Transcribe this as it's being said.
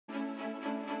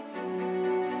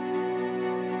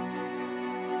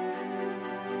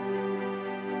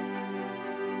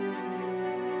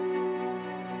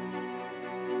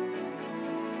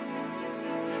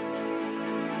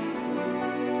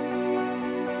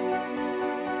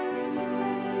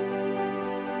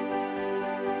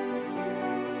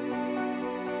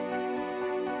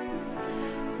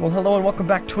Well, hello and welcome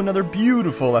back to another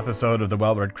beautiful episode of the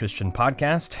Well-Read Christian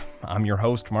Podcast. I'm your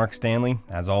host, Mark Stanley,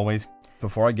 as always.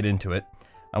 Before I get into it,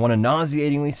 I want to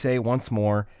nauseatingly say once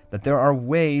more that there are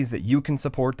ways that you can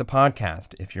support the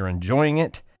podcast. If you're enjoying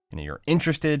it and you're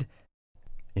interested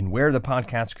in where the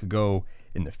podcast could go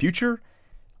in the future,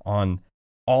 on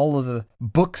all of the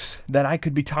books that I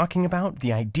could be talking about,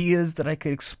 the ideas that I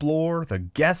could explore, the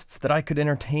guests that I could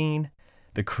entertain,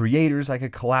 the creators I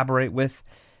could collaborate with,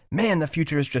 man, the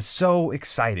future is just so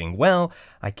exciting. Well,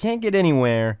 I can't get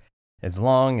anywhere as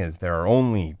long as there are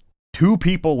only 2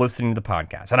 people listening to the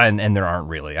podcast. And there aren't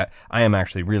really. I am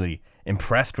actually really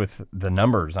impressed with the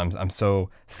numbers. I'm so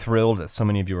thrilled that so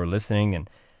many of you are listening.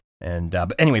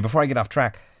 But anyway, before I get off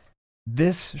track,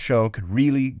 this show could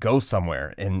really go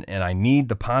somewhere. And I need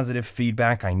the positive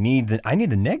feedback. I need the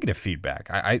negative feedback.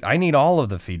 I need all of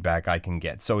the feedback I can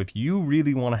get. So if you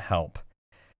really want to help,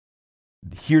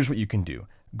 here's what you can do.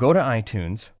 Go to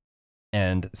iTunes,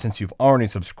 and since you've already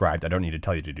subscribed, I don't need to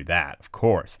tell you to do that, of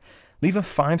course. Leave a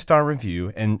 5-star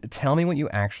review and tell me what you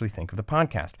actually think of the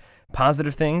podcast.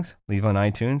 Positive things, leave on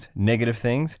iTunes. Negative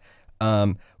things,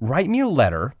 write me a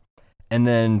letter and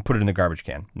then put it in the garbage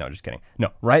can. No, just kidding. No,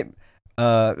 write,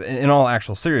 in all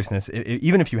actual seriousness,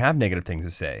 even if you have negative things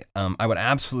to say, I would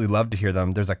absolutely love to hear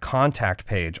them. There's a contact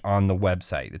page on the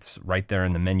website. It's right there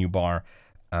in the menu bar.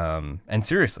 And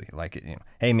seriously,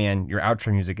 hey man, your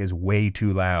outro music is way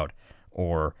too loud,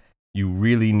 or you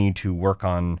really need to work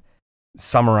on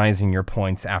summarizing your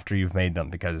points after you've made them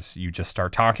because you just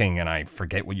start talking and I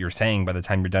forget what you're saying by the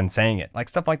time you're done saying it, like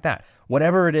stuff like that.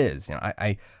 Whatever it is,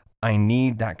 I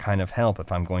need that kind of help if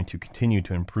I'm going to continue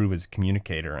to improve as a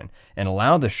communicator and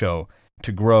allow the show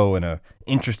to grow in a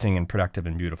interesting and productive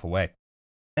and beautiful way.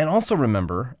 And also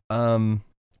remember,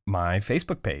 my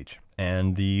Facebook page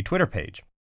and the Twitter page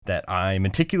that I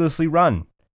meticulously run,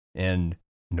 and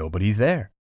nobody's there.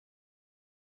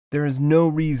 There is no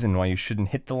reason why you shouldn't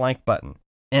hit the like button.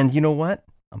 And you know what?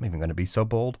 I'm even going to be so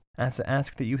bold as to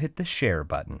ask that you hit the share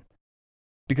button.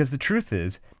 Because the truth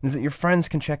is that your friends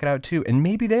can check it out too, and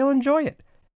maybe they'll enjoy it.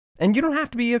 And you don't have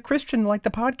to be a Christian like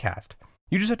the podcast.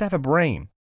 You just have to have a brain.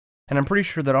 And I'm pretty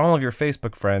sure that all of your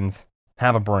Facebook friends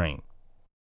have a brain.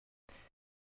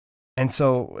 And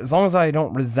so, as long as I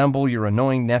don't resemble your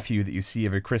annoying nephew that you see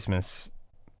every Christmas,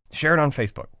 share it on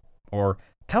Facebook. Or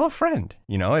tell a friend,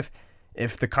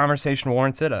 if the conversation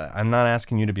warrants it. I'm not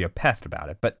asking you to be a pest about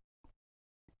it, but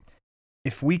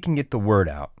if we can get the word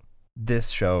out, this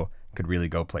show could really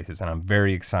go places, and I'm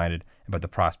very excited about the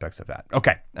prospects of that.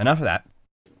 Okay, enough of that.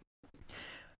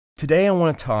 Today I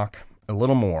want to talk a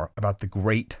little more about the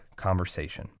great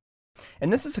conversation.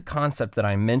 And this is a concept that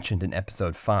I mentioned in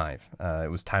episode 5. It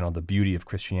was titled The Beauty of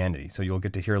Christianity, so you'll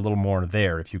get to hear a little more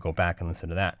there if you go back and listen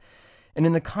to that. And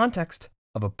in the context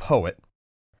of a poet,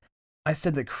 I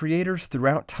said that creators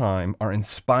throughout time are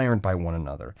inspired by one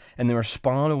another, and they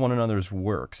respond to one another's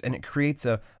works, and it creates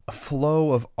a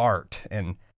flow of art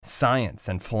and science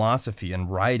and philosophy and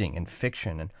writing and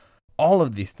fiction and all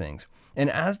of these things.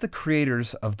 And as the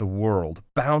creators of the world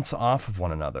bounce off of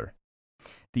one another,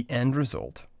 the end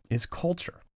result is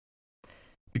culture.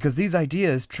 Because these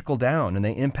ideas trickle down and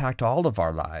they impact all of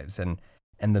our lives and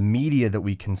the media that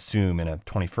we consume in a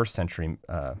 21st century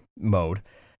mode,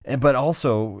 but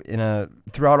also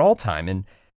throughout all time. And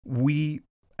we,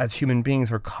 as human beings,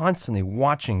 are constantly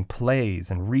watching plays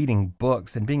and reading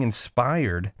books and being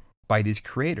inspired by these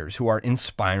creators who are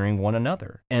inspiring one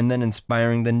another and then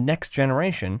inspiring the next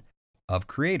generation of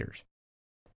creators.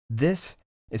 This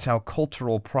is how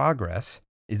cultural progress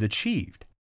is achieved.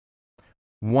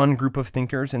 One group of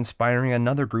thinkers inspiring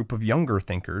another group of younger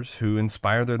thinkers who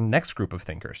inspire the next group of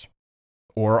thinkers,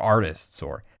 or artists,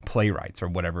 or playwrights, or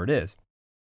whatever it is.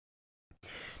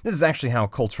 This is actually how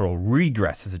cultural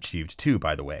regress is achieved too,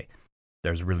 by the way.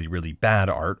 There's really, really bad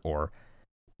art, or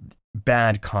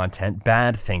bad content,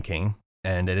 bad thinking,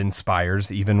 and it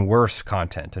inspires even worse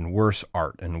content, and worse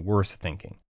art, and worse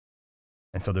thinking.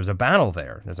 And so there's a battle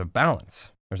there, there's a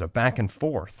balance, there's a back and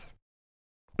forth.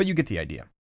 But you get the idea.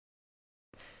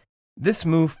 This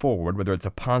move forward, whether it's a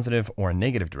positive or a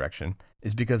negative direction,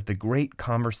 is because the great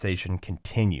conversation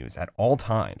continues at all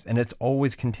times, and it's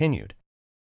always continued.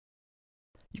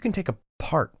 You can take a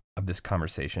part of this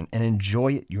conversation and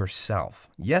enjoy it yourself.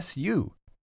 Yes, you.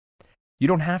 You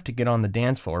don't have to get on the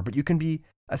dance floor, but you can be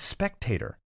a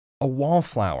spectator, a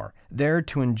wallflower, there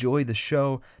to enjoy the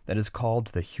show that is called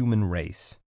the human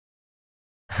race.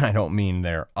 I don't mean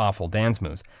their awful dance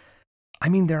moves. I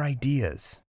mean their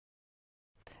ideas.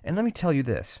 And let me tell you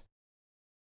this.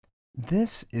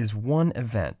 This is one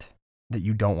event that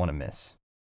you don't want to miss.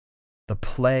 The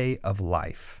play of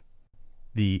life.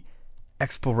 The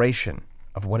exploration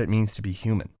of what it means to be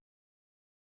human,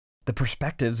 the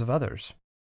perspectives of others.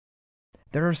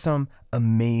 There are some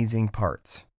amazing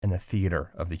parts in the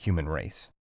theater of the human race.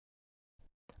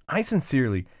 I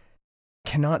sincerely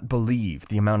cannot believe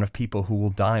the amount of people who will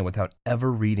die without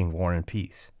ever reading War and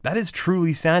Peace. That is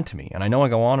truly sad to me, and I know I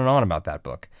go on and on about that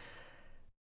book.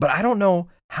 But I don't know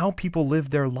how people live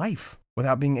their life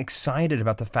without being excited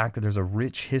about the fact that there's a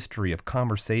rich history of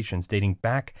conversations dating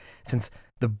back since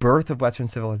the birth of Western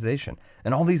civilization.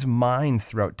 And all these minds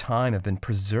throughout time have been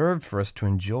preserved for us to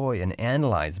enjoy and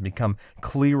analyze and become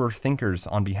clearer thinkers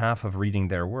on behalf of reading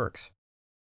their works.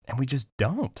 And we just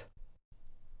don't.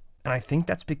 And I think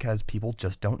that's because people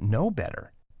just don't know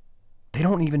better. They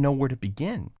don't even know where to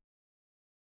begin.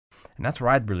 And that's where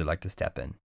I'd really like to step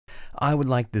in. I would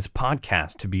like this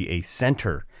podcast to be a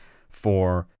center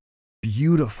for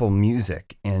beautiful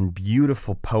music and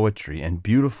beautiful poetry and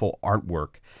beautiful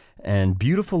artwork and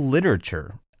beautiful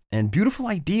literature and beautiful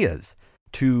ideas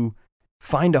to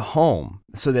find a home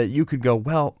so that you could go,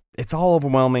 well, it's all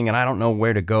overwhelming and I don't know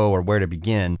where to go or where to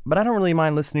begin, but I don't really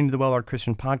mind listening to the Well Art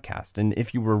Christian podcast. And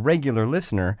if you were a regular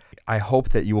listener, I hope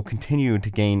that you will continue to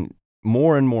gain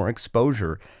more and more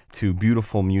exposure to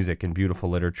beautiful music and beautiful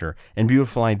literature and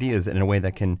beautiful ideas in a way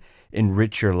that can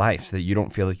enrich your life so that you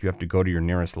don't feel like you have to go to your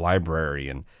nearest library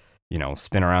and,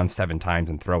 spin around 7 times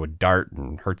and throw a dart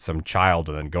and hurt some child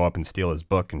and then go up and steal his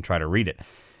book and try to read it.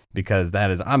 Because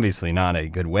that is obviously not a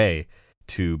good way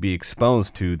to be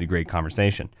exposed to the great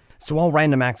conversation. So all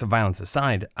random acts of violence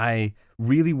aside, I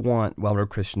really want Well Art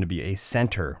Christian to be a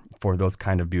center for those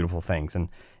kind of beautiful things. And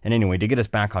anyway, to get us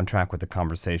back on track with the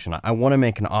conversation, I want to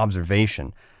make an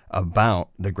observation about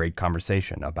the great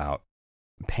conversation, about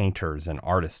painters and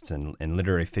artists and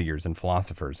literary figures and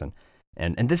philosophers.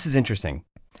 And this is interesting.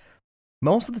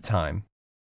 Most of the time,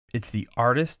 it's the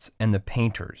artists and the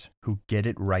painters who get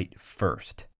it right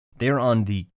first. They're on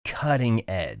the cutting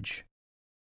edge.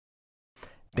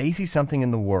 They see something in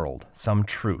the world, some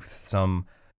truth, some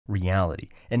reality,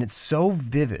 and it's so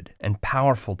vivid and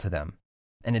powerful to them,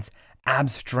 and it's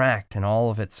abstract in all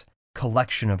of its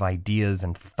collection of ideas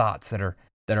and thoughts that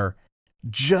are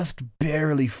just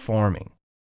barely forming,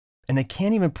 and they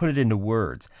can't even put it into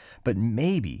words, but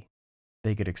maybe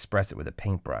they could express it with a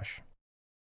paintbrush.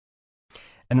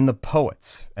 And then the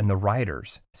poets and the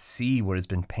writers see what has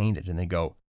been painted, and they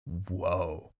go,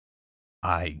 whoa,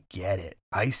 I get it.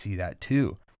 I see that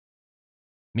too.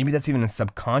 Maybe that's even a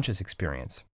subconscious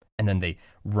experience. And then they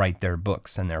write their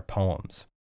books and their poems.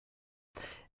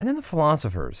 And then the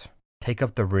philosophers take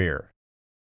up the rear.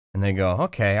 And they go,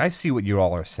 okay, I see what you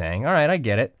all are saying. All right, I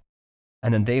get it.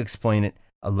 And then they explain it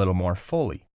a little more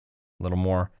fully, a little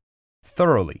more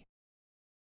thoroughly.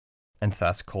 And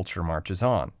thus culture marches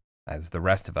on, as the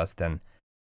rest of us then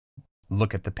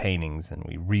look at the paintings and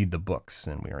we read the books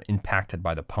and we are impacted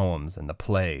by the poems and the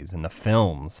plays and the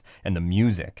films and the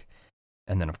music.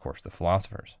 And then, of course, the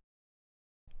philosophers.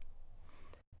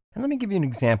 And let me give you an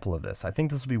example of this. I think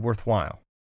this will be worthwhile.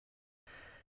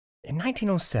 In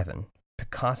 1907,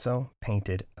 Picasso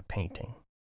painted a painting.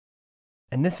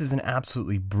 And this is an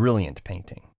absolutely brilliant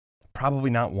painting. Probably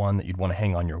not one that you'd want to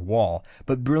hang on your wall,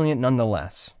 but brilliant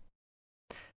nonetheless.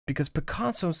 Because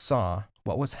Picasso saw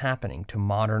what was happening to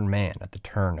modern man at the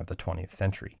turn of the 20th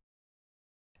century.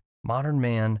 Modern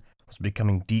man was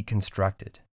becoming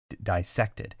deconstructed,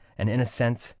 dissected, and in a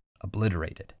sense,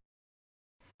 obliterated.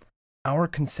 Our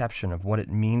conception of what it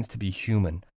means to be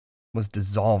human was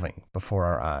dissolving before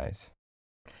our eyes.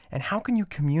 And how can you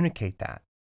communicate that?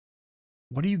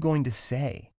 What are you going to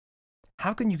say?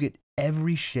 How can you get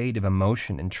every shade of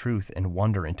emotion and truth and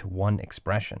wonder into one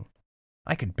expression?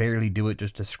 I could barely do it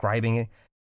just describing it,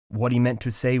 what he meant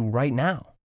to say right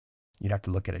now. You'd have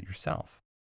to look at it yourself.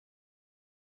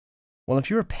 Well, if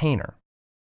you're a painter,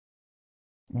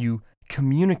 you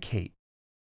communicate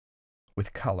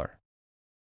with color,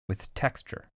 with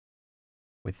texture,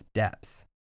 with depth,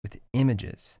 with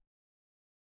images,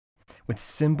 with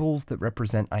symbols that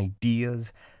represent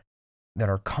ideas that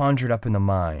are conjured up in the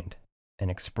mind and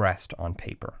expressed on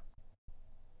paper.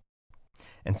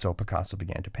 And so Picasso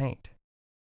began to paint.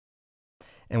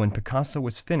 And when Picasso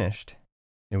was finished,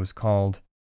 it was called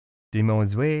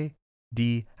Demoiselles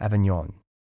d'Avignon.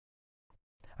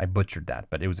 I butchered that,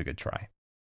 but it was a good try.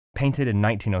 Painted in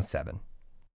 1907.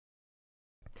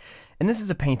 And this is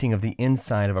a painting of the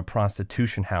inside of a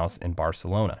prostitution house in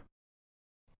Barcelona.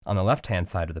 On the left-hand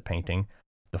side of the painting,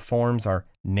 the forms are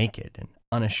naked and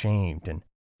unashamed and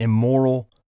immoral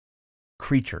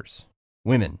creatures,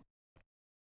 women,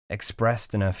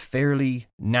 expressed in a fairly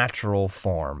natural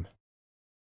form.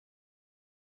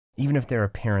 Even if their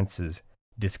appearance is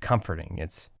discomforting,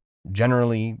 it's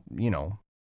generally,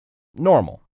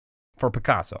 normal for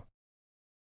Picasso.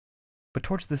 But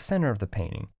towards the center of the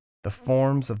painting, the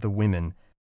forms of the women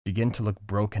begin to look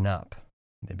broken up.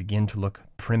 They begin to look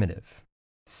primitive,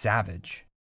 savage,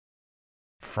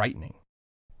 frightening.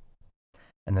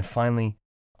 And then finally,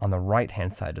 on the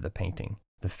right-hand side of the painting,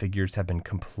 the figures have been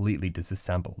completely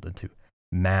disassembled into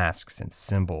masks and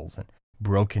symbols and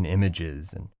broken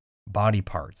images and body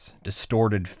parts,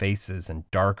 distorted faces, and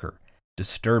darker,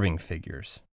 disturbing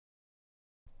figures.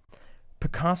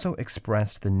 Picasso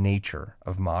expressed the nature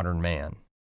of modern man.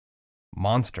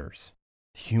 Monsters,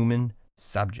 human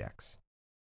subjects.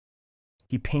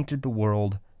 He painted the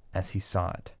world as he saw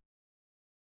it.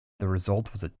 The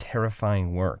result was a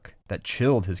terrifying work that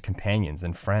chilled his companions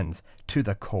and friends to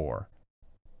the core.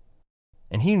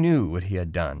 And he knew what he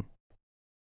had done.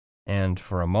 And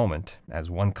for a moment, as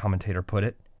one commentator put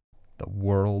it, the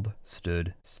world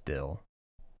stood still.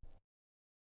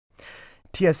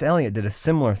 T.S. Eliot did a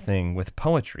similar thing with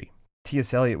poetry.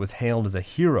 T.S. Eliot was hailed as a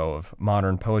hero of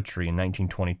modern poetry in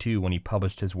 1922 when he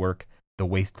published his work, The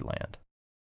Waste Land.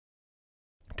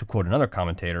 To quote another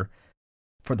commentator,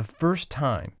 for the first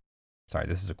time,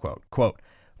 this is a quote,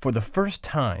 for the first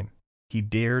time, he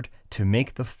dared to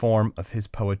make the form of his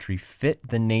poetry fit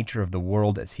the nature of the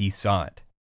world as he saw it,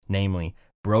 namely,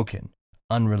 broken,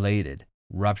 unrelated,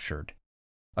 ruptured,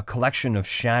 a collection of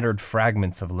shattered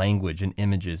fragments of language and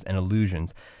images and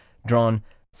illusions, drawn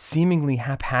seemingly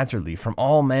haphazardly from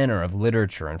all manner of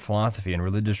literature and philosophy and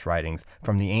religious writings,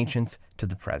 from the ancients to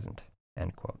the present.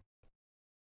 End quote.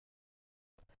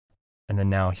 And then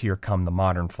now here come the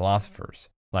modern philosophers,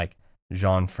 like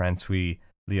Jean-François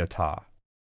Lyotard.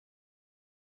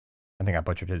 I think I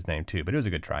butchered his name too, but it was a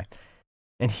good try.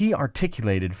 And he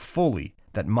articulated fully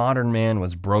that modern man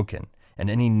was broken, and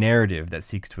any narrative that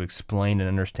seeks to explain and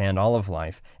understand all of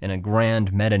life in a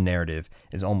grand meta-narrative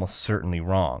is almost certainly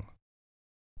wrong.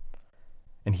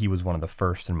 And he was one of the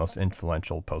first and most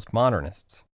influential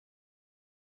postmodernists.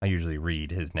 I usually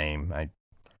read his name. I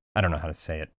don't know how to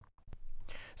say it.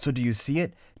 So do you see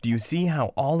it? Do you see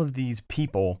how all of these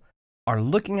people are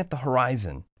looking at the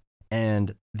horizon,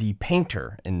 and the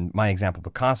painter, in my example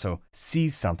Picasso,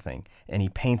 sees something and he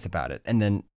paints about it, and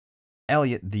then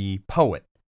Eliot, the poet,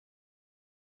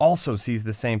 also sees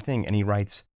the same thing and he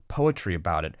writes poetry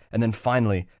about it. And then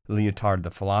finally, Lyotard,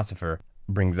 the philosopher,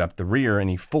 brings up the rear and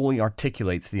he fully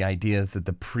articulates the ideas that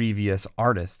the previous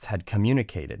artists had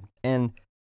communicated. And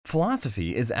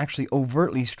philosophy is actually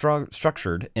overtly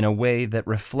structured in a way that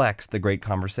reflects the great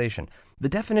conversation. The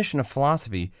definition of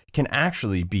philosophy can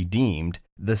actually be deemed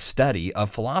the study of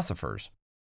philosophers.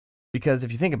 Because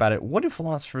if you think about it, what do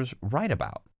philosophers write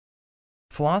about?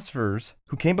 Philosophers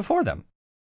who came before them.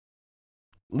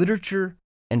 Literature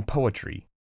and poetry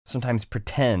sometimes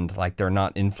pretend like they're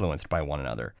not influenced by one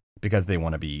another because they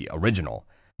want to be original.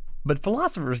 But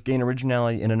philosophers gain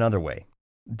originality in another way.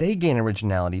 They gain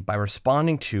originality by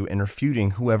responding to and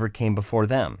refuting whoever came before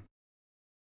them.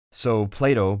 So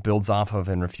Plato builds off of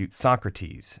and refutes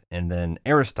Socrates, and then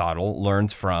Aristotle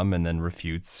learns from and then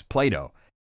refutes Plato.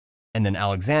 And then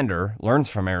Alexander learns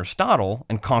from Aristotle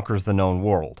and conquers the known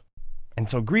world. And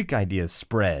so Greek ideas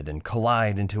spread and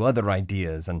collide into other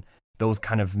ideas, and those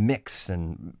kind of mix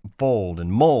and fold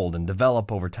and mold and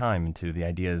develop over time into the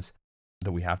ideas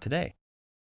that we have today.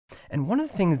 And one of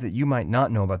the things that you might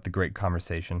not know about the great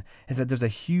conversation is that there's a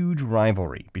huge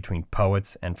rivalry between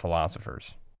poets and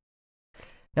philosophers.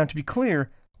 Now, to be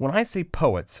clear, when I say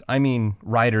poets, I mean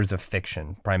writers of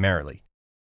fiction, primarily.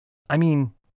 I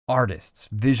mean artists,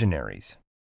 visionaries.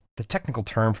 The technical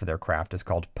term for their craft is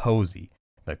called poesy,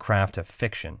 the craft of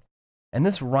fiction. And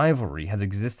this rivalry has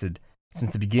existed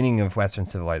since the beginning of Western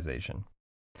civilization.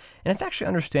 And it's actually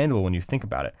understandable when you think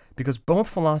about it, because both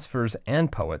philosophers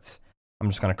and poets, I'm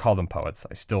just going to call them poets,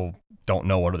 I still don't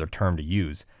know what other term to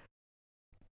use,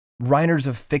 writers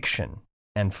of fiction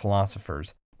and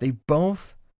philosophers, they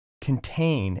both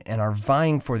contain and are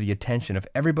vying for the attention of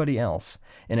everybody else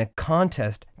in a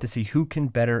contest to see who can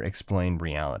better explain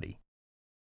reality.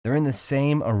 They're in the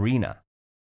same arena.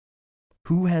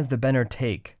 Who has the better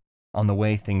take on the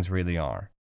way things really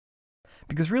are?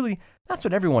 Because really, that's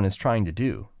what everyone is trying to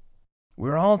do.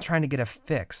 We're all trying to get a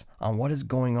fix on what is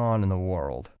going on in the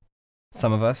world.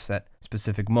 Some of us at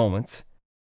specific moments,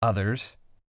 others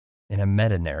in a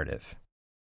meta-narrative.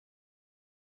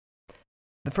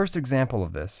 The first example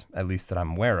of this, at least that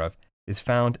I'm aware of, is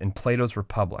found in Plato's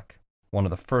Republic, one of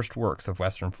the first works of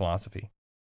Western philosophy.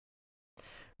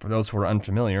 For those who are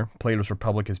unfamiliar, Plato's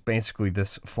Republic is basically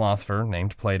this philosopher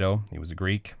named Plato. He was a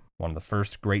Greek, one of the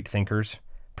first great thinkers,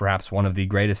 perhaps one of the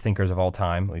greatest thinkers of all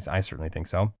time, at least I certainly think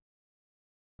so.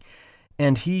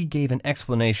 And he gave an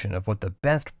explanation of what the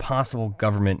best possible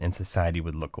government and society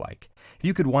would look like. If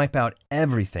you could wipe out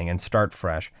everything and start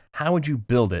fresh, how would you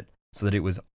build it so that it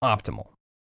was optimal?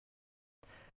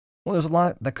 Well, there's a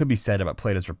lot that could be said about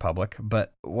Plato's Republic,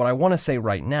 but what I want to say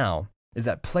right now is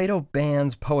that Plato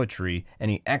bans poetry and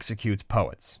he executes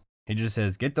poets. He just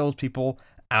says, get those people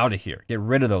out of here. Get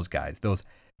rid of those guys, those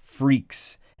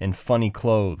freaks in funny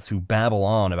clothes who babble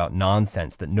on about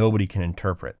nonsense that nobody can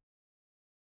interpret.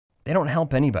 They don't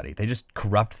help anybody. They just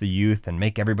corrupt the youth and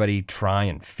make everybody try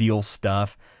and feel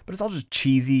stuff, but it's all just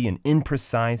cheesy and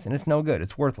imprecise, and it's no good.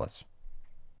 It's worthless.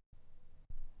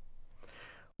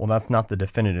 Well, that's not the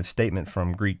definitive statement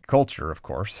from Greek culture, of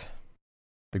course.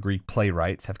 The Greek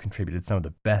playwrights have contributed some of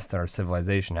the best that our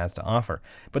civilization has to offer,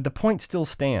 but the point still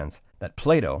stands that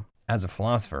Plato, as a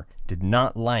philosopher, did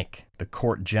not like the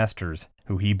court jesters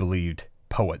who he believed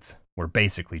poets were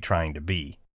basically trying to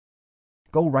be.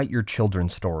 Go write your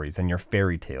children's stories and your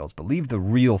fairy tales, but leave the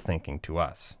real thinking to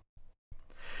us.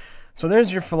 So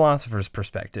there's your philosopher's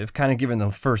perspective, kind of given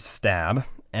the first stab.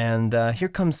 And here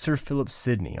comes Sir Philip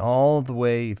Sidney, all the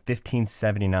way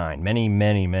 1579,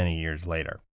 many years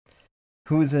later,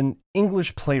 who is an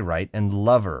English playwright and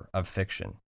lover of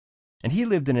fiction. And he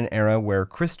lived in an era where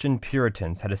Christian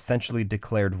Puritans had essentially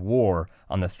declared war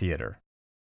on the theater.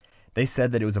 They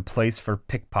said that it was a place for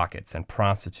pickpockets and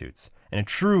prostitutes, and a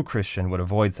true Christian would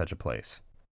avoid such a place.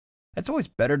 It's always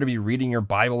better to be reading your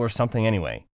Bible or something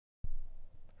anyway.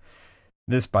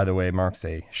 This, by the way, marks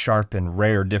a sharp and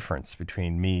rare difference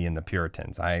between me and the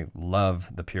Puritans. I love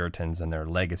the Puritans and their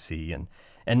legacy, and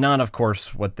not, of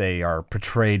course, what they are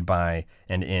portrayed by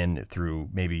and in through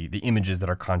maybe the images that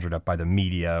are conjured up by the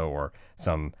media or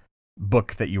some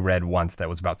book that you read once that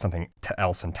was about something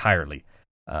else entirely.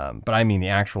 But I mean the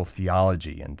actual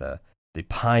theology and the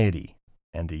piety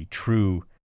and the true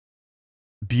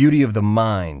beauty of the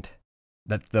mind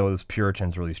that those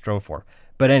Puritans really strove for.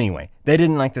 But anyway, they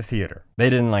didn't like the theater. They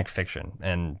didn't like fiction,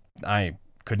 and I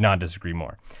could not disagree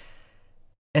more.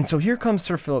 And so here comes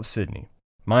Sir Philip Sidney,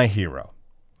 my hero,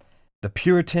 the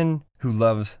Puritan who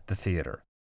loves the theater.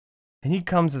 And he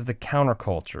comes as the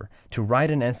counterculture to write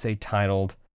an essay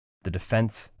titled The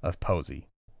Defense of Poesy.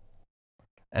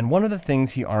 And one of the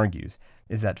things he argues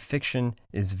is that fiction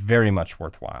is very much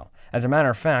worthwhile. As a matter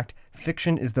of fact,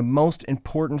 fiction is the most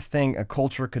important thing a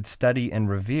culture could study and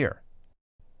revere.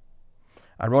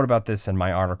 I wrote about this in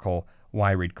my article,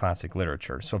 Why Read Classic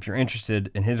Literature. So if you're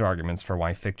interested in his arguments for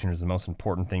why fiction is the most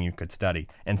important thing you could study,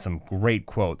 and some great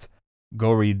quotes,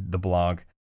 go read the blog.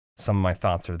 Some of my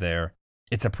thoughts are there.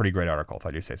 It's a pretty great article, if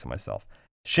I do say so myself.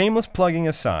 Shameless plugging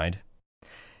aside,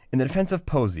 in the defense of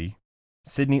poesy,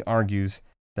 Sidney argues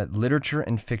that literature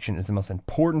and fiction is the most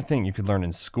important thing you could learn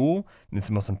in school, and it's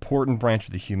the most important branch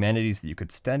of the humanities that you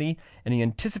could study, and he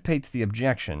anticipates the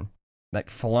objection that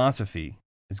philosophy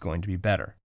is going to be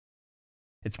better.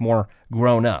 It's more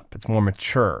grown up, it's more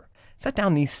mature. Set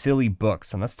down these silly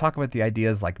books and let's talk about the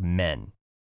ideas like men.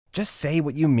 Just say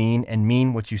what you mean and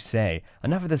mean what you say.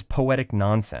 Enough of this poetic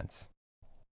nonsense.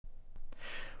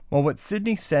 Well, what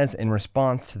Sidney says in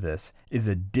response to this is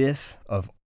a diss of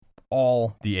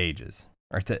all the ages.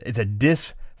 It's a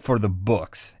diss for the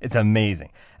books. It's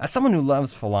amazing. As someone who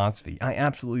loves philosophy, I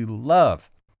absolutely love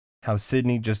how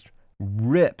Sidney just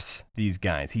rips these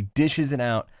guys. He dishes it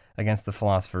out against the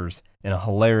philosophers in a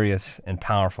hilarious and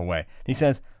powerful way. He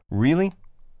says, really?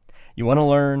 You want to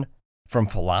learn from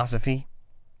philosophy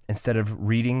instead of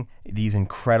reading these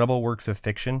incredible works of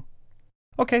fiction?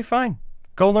 Okay, fine.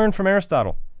 Go learn from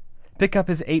Aristotle. Pick up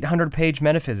his 800-page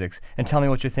Metaphysics and tell me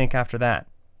what you think after that.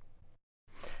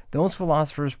 Those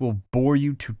philosophers will bore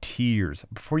you to tears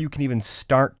before you can even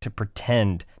start to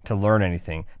pretend to learn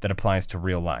anything that applies to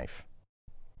real life.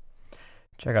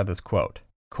 Check out this quote.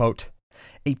 Quote,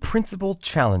 "A principal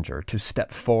challenger to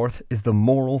step forth is the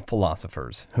moral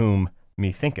philosophers, whom,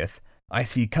 methinketh, I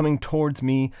see coming towards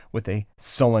me with a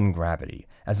sullen gravity,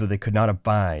 as though they could not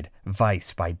abide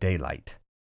vice by daylight.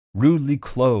 Rudely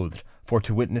clothed, for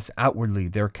to witness outwardly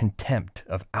their contempt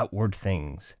of outward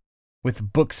things.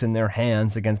 With books in their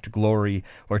hands against glory,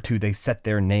 whereto they set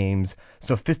their names,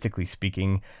 sophistically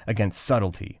speaking, against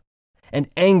subtlety, and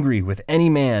angry with any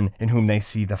man in whom they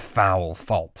see the foul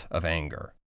fault of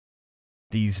anger.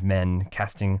 These men,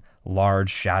 casting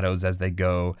large shadows as they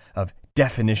go, of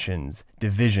definitions,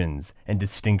 divisions, and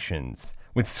distinctions,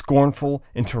 with scornful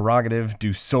interrogative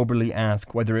do soberly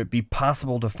ask whether it be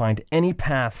possible to find any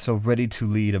path so ready to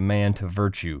lead a man to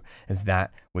virtue as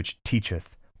that which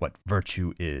teacheth what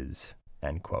virtue is."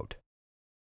 End quote.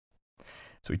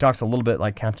 So he talks a little bit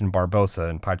like Captain Barbossa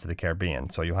in Pirates of the Caribbean,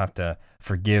 so you'll have to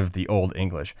forgive the old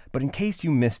English. But in case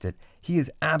you missed it, he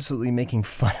is absolutely making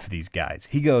fun of these guys.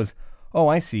 He goes, "Oh,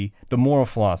 I see, the moral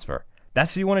philosopher.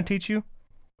 That's what you want to teach you?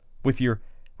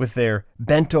 With their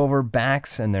bent over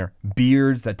backs and their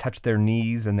beards that touch their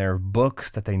knees and their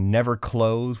books that they never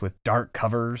close with dark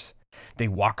covers. They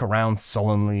walk around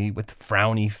sullenly with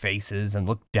frowny faces and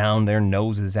look down their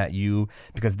noses at you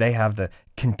because they have the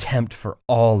contempt for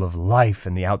all of life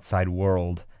in the outside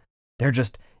world. They're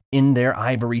just in their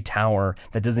ivory tower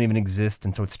that doesn't even exist,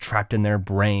 and so it's trapped in their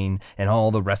brain, and all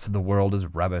the rest of the world is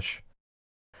rubbish.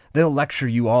 They'll lecture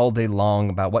you all day long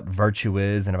about what virtue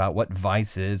is and about what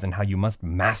vice is and how you must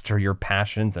master your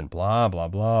passions and blah, blah,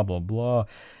 blah, blah, blah.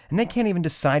 And they can't even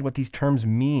decide what these terms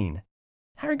mean.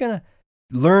 How are you going to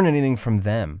learn anything from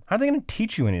them? How are they going to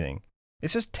teach you anything?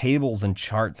 It's just tables and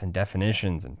charts and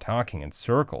definitions and talking in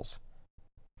circles.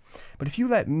 But if you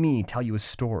let me tell you a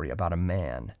story about a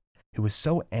man who was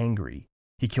so angry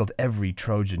he killed every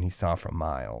Trojan he saw for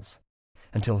miles,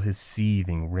 until his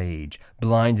seething rage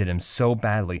blinded him so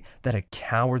badly that a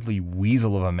cowardly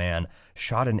weasel of a man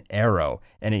shot an arrow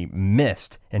and it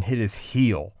missed and hit his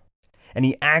heel, and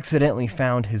he accidentally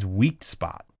found his weak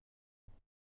spot,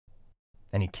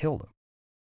 and he killed him.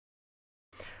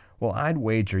 Well, I'd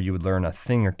wager you would learn a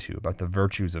thing or two about the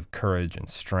virtues of courage and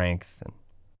strength and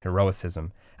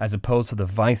heroicism, as opposed to the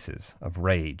vices of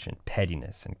rage and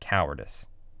pettiness and cowardice.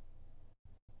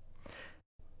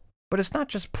 But it's not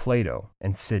just Plato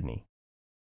and Sidney,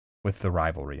 with the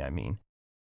rivalry, I mean.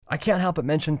 I can't help but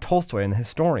mention Tolstoy and the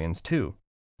historians, too.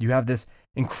 You have this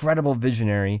incredible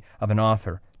visionary of an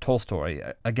author,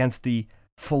 Tolstoy, against the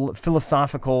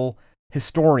philosophical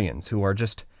historians who are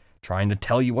just trying to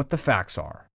tell you what the facts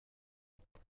are.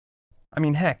 I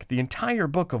mean, heck, the entire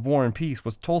book of War and Peace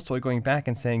was Tolstoy going back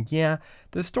and saying, yeah,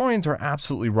 the historians are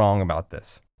absolutely wrong about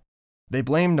this. They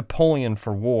blame Napoleon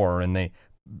for war, and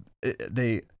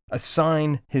they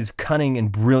assign his cunning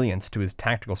and brilliance to his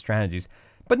tactical strategies,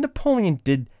 but Napoleon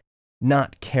did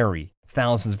not carry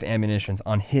thousands of ammunitions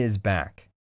on his back.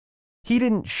 He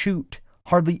didn't shoot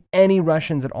hardly any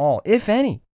Russians at all, if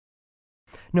any.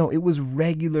 No, it was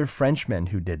regular Frenchmen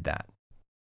who did that,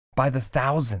 by the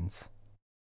thousands.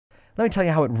 Let me tell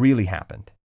you how it really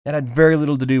happened. It had very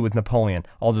little to do with Napoleon.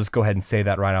 I'll just go ahead and say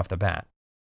that right off the bat.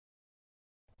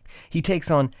 He takes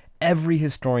on every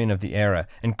historian of the era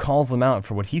and calls them out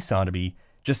for what he saw to be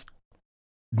just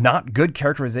not good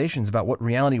characterizations about what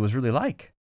reality was really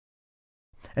like.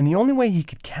 And the only way he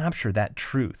could capture that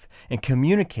truth and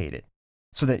communicate it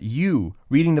so that you,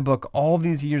 reading the book all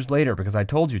these years later, because I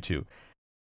told you to,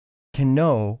 can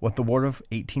know what the War of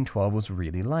 1812 was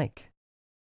really like.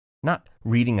 Not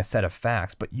reading a set of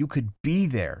facts, but you could be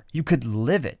there. You could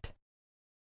live it.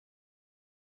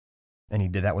 And he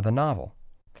did that with a novel.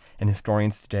 And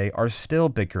historians today are still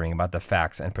bickering about the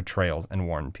facts and portrayals in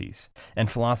War and Peace. And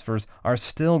philosophers are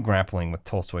still grappling with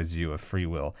Tolstoy's view of free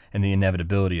will and the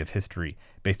inevitability of history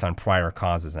based on prior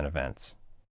causes and events.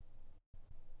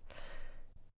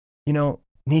 You know,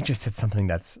 Nietzsche said something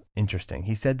that's interesting.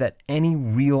 He said that any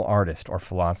real artist or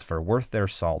philosopher worth their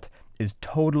salt is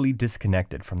totally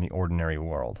disconnected from the ordinary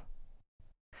world.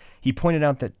 He pointed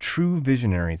out that true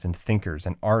visionaries and thinkers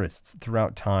and artists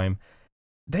throughout time,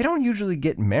 they don't usually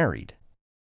get married.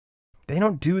 They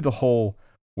don't do the whole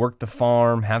work the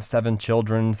farm, have 7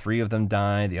 children, 3 of them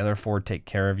die, the other 4 take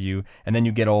care of you, and then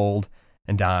you get old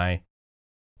and die.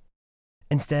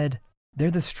 Instead, they're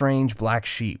the strange black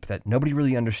sheep that nobody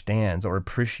really understands or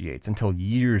appreciates until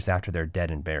years after they're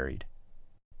dead and buried.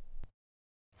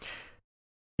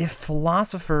 If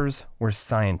philosophers were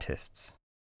scientists,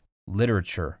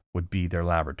 literature would be their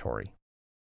laboratory.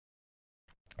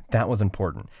 That was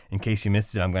important. In case you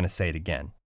missed it, I'm going to say it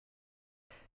again.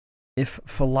 If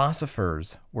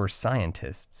philosophers were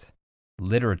scientists,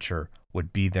 literature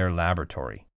would be their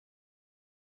laboratory.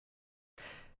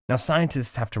 Now,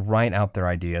 scientists have to write out their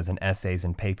ideas in essays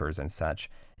and papers and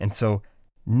such, and so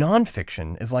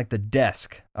nonfiction is like the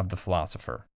desk of the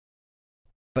philosopher.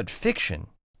 But fiction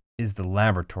is the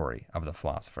laboratory of the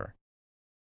philosopher.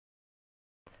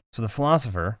 So the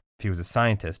philosopher, if he was a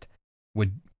scientist,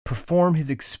 would perform his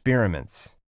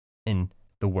experiments in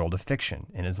the world of fiction,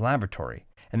 in his laboratory,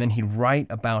 and then he'd write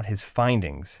about his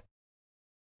findings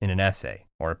in an essay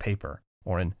or a paper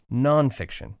or in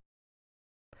nonfiction.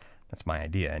 That's my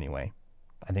idea anyway.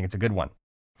 I think it's a good one.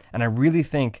 And I really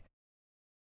think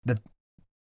that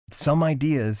some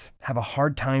ideas have a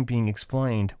hard time being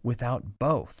explained without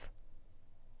both.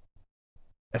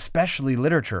 Especially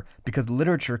literature, because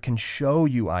literature can show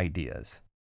you ideas.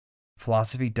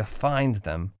 Philosophy defines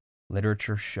them,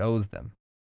 literature shows them.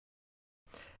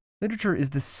 Literature is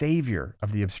the savior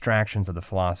of the abstractions of the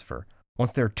philosopher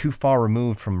once they're too far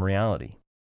removed from reality.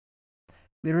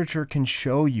 Literature can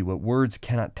show you what words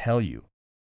cannot tell you.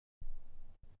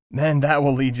 And that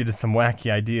will lead you to some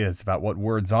wacky ideas about what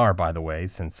words are, by the way,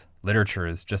 since literature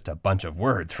is just a bunch of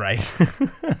words, right?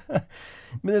 But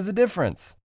there's a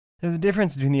difference. There's a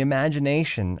difference between the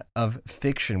imagination of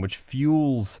fiction, which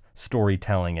fuels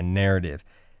storytelling and narrative.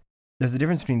 There's a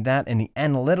difference between that and the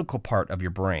analytical part of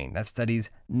your brain that studies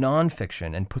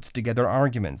nonfiction and puts together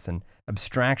arguments and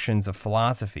abstractions of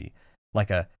philosophy,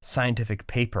 like a scientific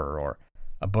paper or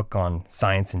a book on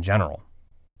science in general.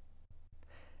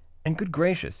 And good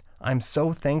gracious, I'm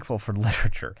so thankful for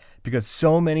literature because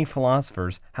so many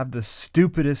philosophers have the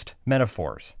stupidest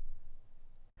metaphors.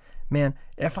 Man,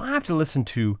 if I have to listen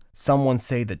to someone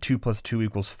say that 2 + 2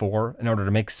 = 4 in order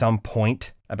to make some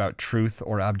point about truth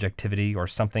or objectivity or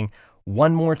something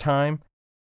one more time,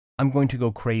 I'm going to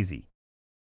go crazy.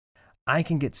 I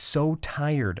can get so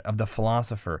tired of the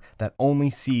philosopher that only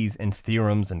sees in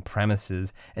theorems and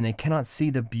premises, and they cannot see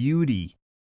the beauty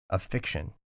of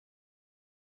fiction.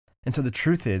 And so the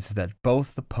truth is that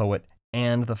both the poet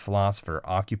and the philosopher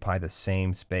occupy the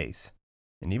same space.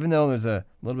 And even though there's a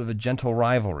little bit of a gentle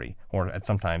rivalry, or at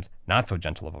sometimes not so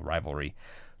gentle of a rivalry,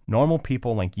 normal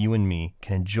people like you and me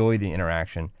can enjoy the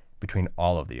interaction between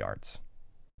all of the arts.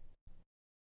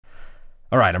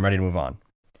 All right, I'm ready to move on.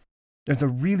 There's a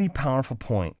really powerful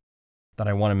point that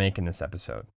I want to make in this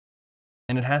episode,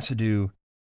 and it has to do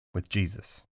with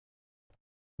Jesus.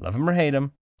 Love him or hate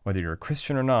him, whether you're a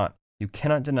Christian or not, you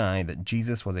cannot deny that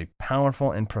Jesus was a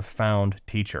powerful and profound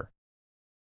teacher.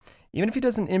 Even if he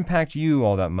doesn't impact you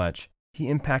all that much, he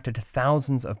impacted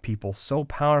thousands of people so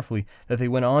powerfully that they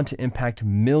went on to impact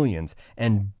millions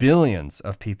and billions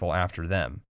of people after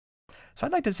them. So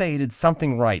I'd like to say he did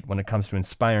something right when it comes to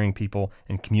inspiring people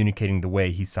and communicating the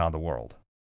way he saw the world.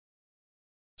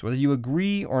 So whether you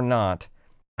agree or not,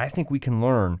 I think we can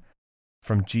learn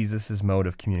from Jesus' mode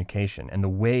of communication and the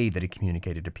way that he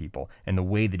communicated to people and the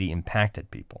way that he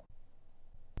impacted people.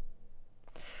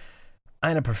 I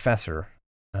had a professor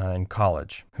in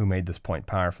college who made this point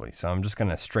powerfully, so I'm just going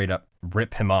to straight up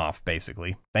rip him off,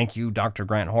 basically. Thank you, Dr.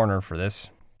 Grant Horner, for this.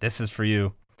 This is for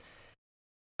you.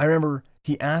 I remember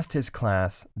he asked his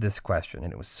class this question,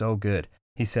 and it was so good.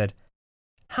 He said,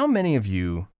 how many of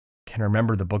you can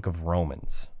remember the book of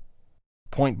Romans?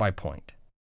 Point by point.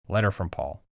 Letter from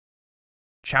Paul.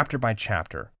 Chapter by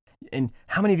chapter. And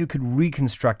how many of you could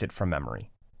reconstruct it from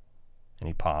memory? And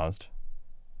he paused.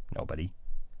 Nobody.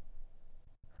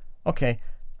 Okay,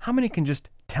 how many can just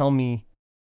tell me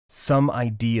some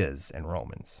ideas in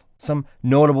Romans? Some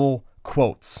notable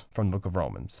quotes from the book of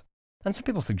Romans? And some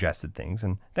people suggested things,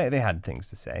 and they had things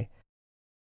to say.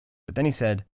 But then he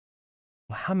said,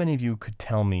 well, how many of you could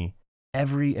tell me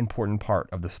every important part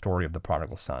of the story of the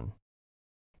prodigal son?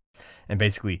 And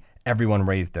basically, everyone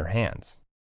raised their hands.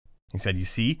 He said, you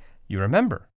see, you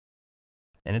remember.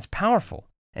 And it's powerful,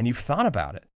 and you've thought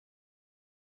about it.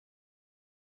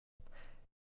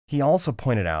 He also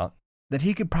pointed out that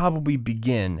he could probably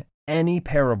begin any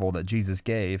parable that Jesus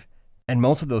gave, and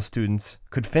most of those students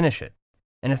could finish it.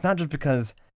 And it's not just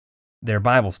because they're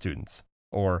Bible students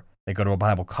or they go to a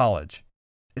Bible college.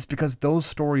 It's because those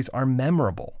stories are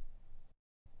memorable.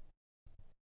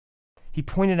 He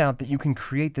pointed out that you can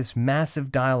create this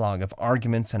massive dialogue of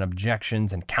arguments and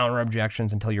objections and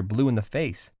counter-objections until you're blue in the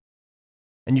face.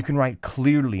 And you can write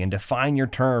clearly and define your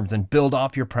terms and build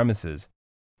off your premises.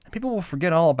 And people will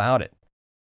forget all about it.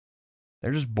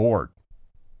 They're just bored.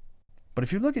 But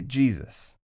if you look at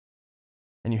Jesus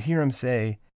and you hear him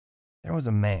say, there was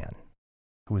a man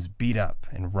who was beat up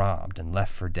and robbed and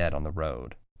left for dead on the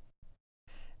road.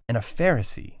 And a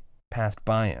Pharisee passed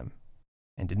by him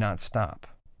and did not stop.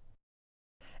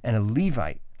 And a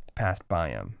Levite passed by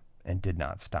him and did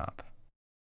not stop.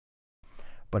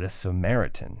 But a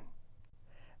Samaritan,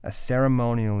 a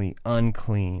ceremonially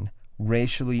unclean,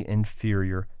 racially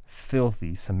inferior,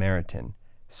 filthy Samaritan,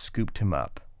 scooped him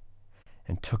up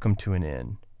and took him to an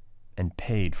inn and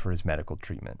paid for his medical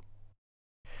treatment.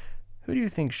 Who do you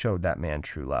think showed that man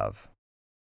true love?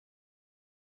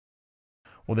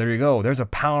 Well, there you go. There's a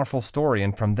powerful story.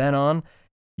 And from then on,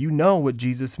 you know what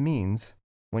Jesus means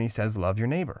when he says, love your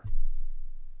neighbor.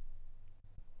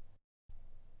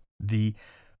 The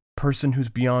person who's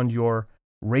beyond your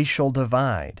racial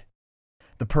divide.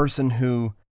 The person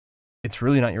who it's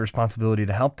really not your responsibility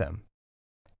to help them.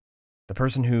 The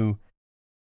person who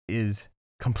is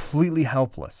completely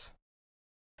helpless.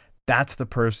 That's the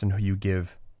person who you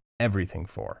give everything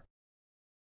for.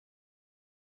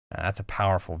 Now, that's a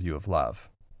powerful view of love.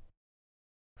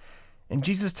 And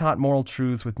Jesus taught moral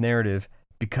truths with narrative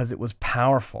because it was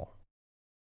powerful.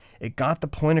 It got the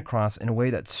point across in a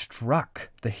way that struck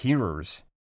the hearers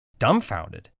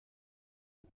dumbfounded.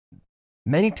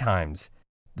 Many times,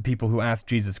 the people who ask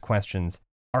Jesus questions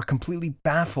are completely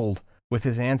baffled with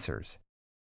his answers.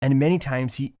 And many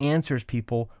times he answers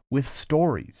people with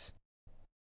stories.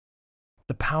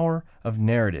 The power of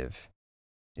narrative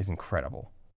is incredible.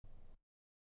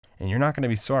 And you're not going to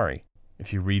be sorry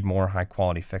if you read more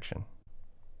high-quality fiction.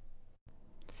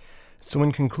 So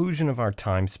in conclusion of our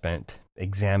time spent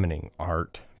examining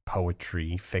art,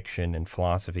 poetry, fiction, and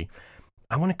philosophy,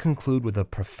 I want to conclude with a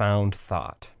profound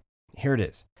thought. Here it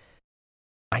is.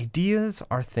 Ideas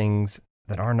are things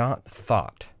that are not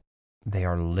thought. They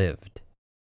are lived.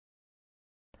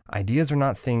 Ideas are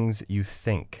not things you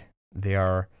think. They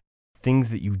are things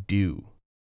that you do.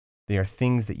 They are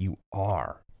things that you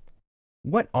are.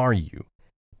 What are you,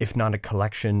 if not a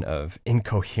collection of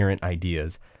incoherent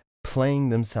ideas playing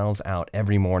themselves out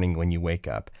every morning when you wake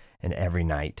up and every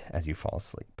night as you fall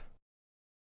asleep?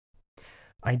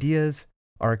 Ideas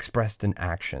are expressed in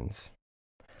actions.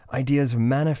 Ideas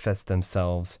manifest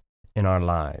themselves in our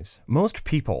lives. Most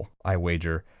people, I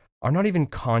wager, are not even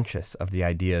conscious of the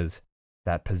ideas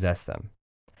that possess them.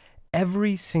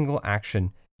 Every single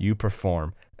action you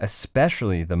perform,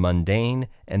 especially the mundane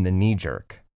and the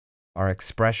knee-jerk, are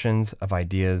expressions of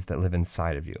ideas that live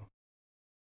inside of you.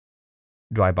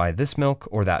 Do I buy this milk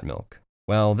or that milk?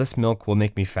 Well, this milk will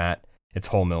make me fat. It's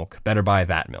whole milk. Better buy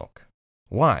that milk.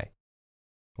 Why?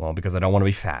 Well, because I don't want to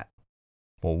be fat.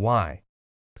 Well, why?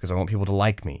 Because I want people to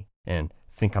like me and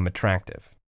think I'm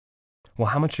attractive. Well,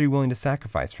 how much are you willing to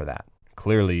sacrifice for that?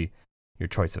 Clearly, your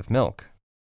choice of milk.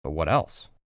 But what else?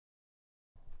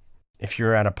 If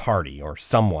you're at a party, or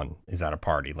someone is at a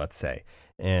party, let's say,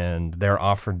 and they're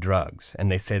offered drugs,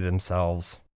 and they say to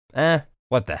themselves,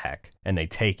 what the heck, and they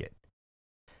take it.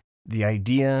 The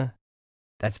idea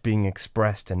that's being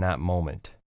expressed in that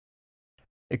moment,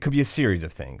 it could be a series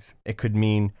of things. It could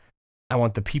mean, I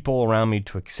want the people around me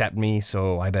to accept me,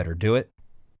 so I better do it.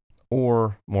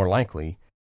 Or, more likely,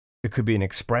 it could be an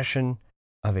expression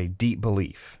of a deep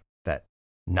belief that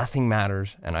nothing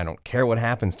matters and I don't care what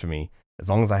happens to me as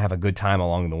long as I have a good time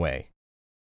along the way.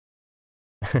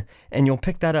 And you'll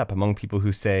pick that up among people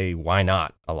who say, why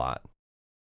not, a lot.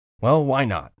 Well, why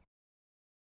not?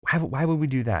 Why would we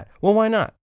do that? Well, why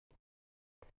not?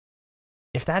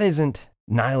 If that isn't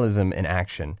nihilism in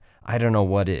action, I don't know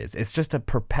what is. It's just a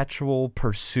perpetual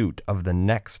pursuit of the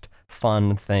next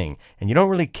fun thing. And you don't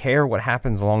really care what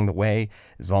happens along the way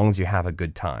as long as you have a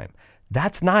good time.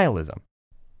 That's nihilism.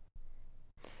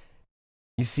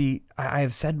 You see, I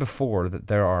have said before that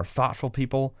there are thoughtful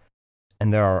people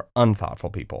and there are unthoughtful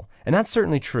people. And that's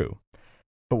certainly true.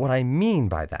 But what I mean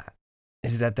by that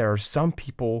is that there are some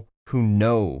people who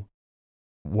know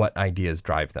what ideas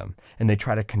drive them. And they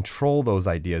try to control those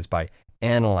ideas by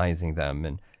analyzing them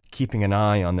and keeping an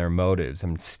eye on their motives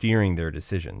and steering their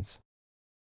decisions.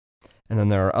 And then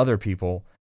there are other people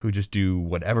who just do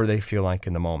whatever they feel like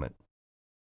in the moment.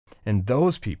 And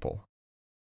those people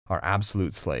are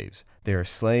absolute slaves. They are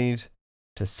slaves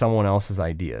to someone else's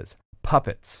ideas,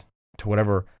 puppets to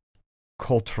whatever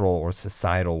cultural or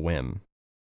societal whim.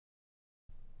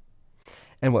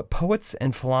 And what poets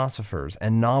and philosophers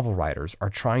and novel writers are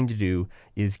trying to do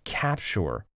is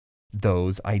capture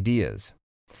those ideas.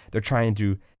 They're trying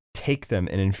to take them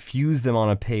and infuse them on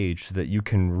a page so that you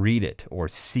can read it or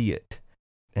see it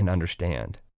and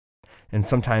understand. And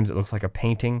sometimes it looks like a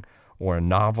painting or a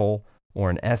novel or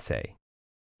an essay.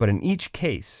 But in each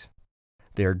case,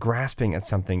 they are grasping at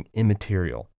something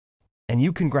immaterial. And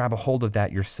you can grab a hold of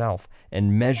that yourself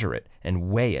and measure it and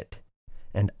weigh it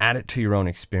and add it to your own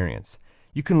experience.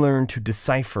 You can learn to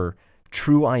decipher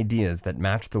true ideas that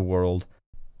match the world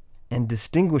and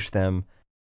distinguish them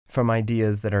from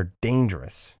ideas that are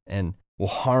dangerous and will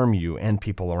harm you and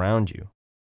people around you.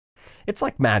 It's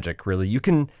like magic, really. You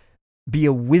can be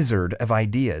a wizard of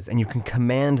ideas and you can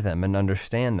command them and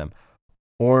understand them,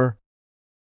 or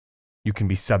you can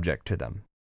be subject to them.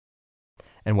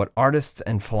 And what artists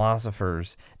and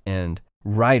philosophers and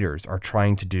writers are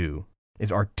trying to do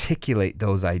is articulate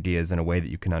those ideas in a way that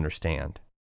you can understand.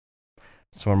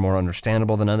 Some are more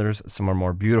understandable than others, some are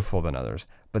more beautiful than others,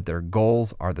 but their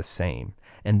goals are the same.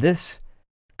 And this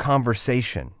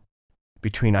conversation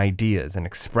between ideas and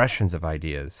expressions of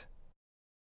ideas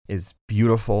is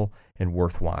beautiful and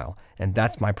worthwhile. And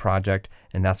that's my project,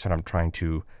 and that's what I'm trying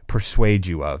to persuade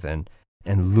you of and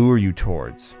lure you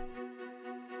towards.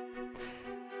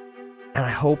 And I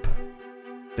hope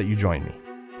that you join me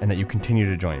and that you continue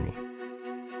to join me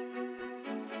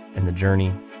in the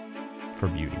journey for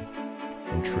beauty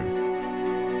and truth.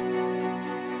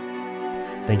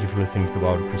 Thank you for listening to the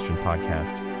Wild Christian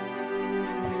Podcast.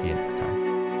 I'll see you next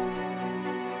time.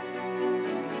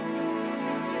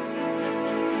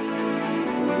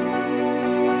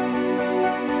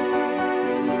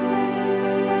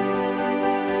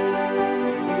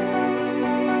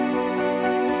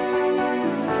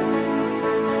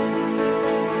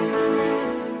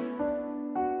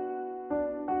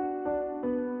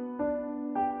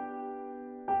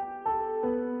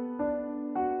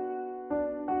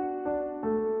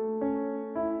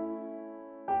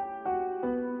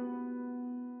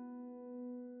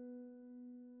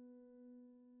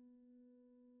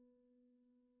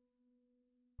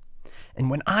 And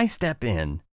when I step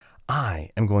in, I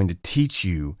am going to teach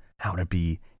you how to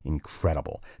be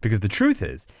incredible. Because the truth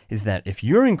is that if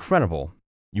you're incredible,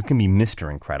 you can be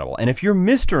Mr. Incredible. And if you're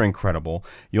Mr. Incredible,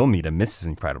 you'll meet a Mrs.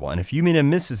 Incredible. And if you meet a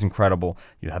Mrs. Incredible,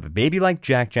 you'll have a baby like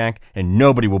Jack, and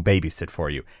nobody will babysit for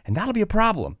you. And that'll be a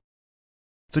problem.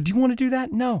 So do you want to do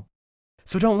that? No.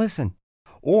 So don't listen.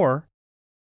 Or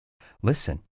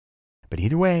listen. But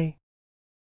either way,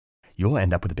 you'll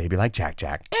end up with a baby like Jack.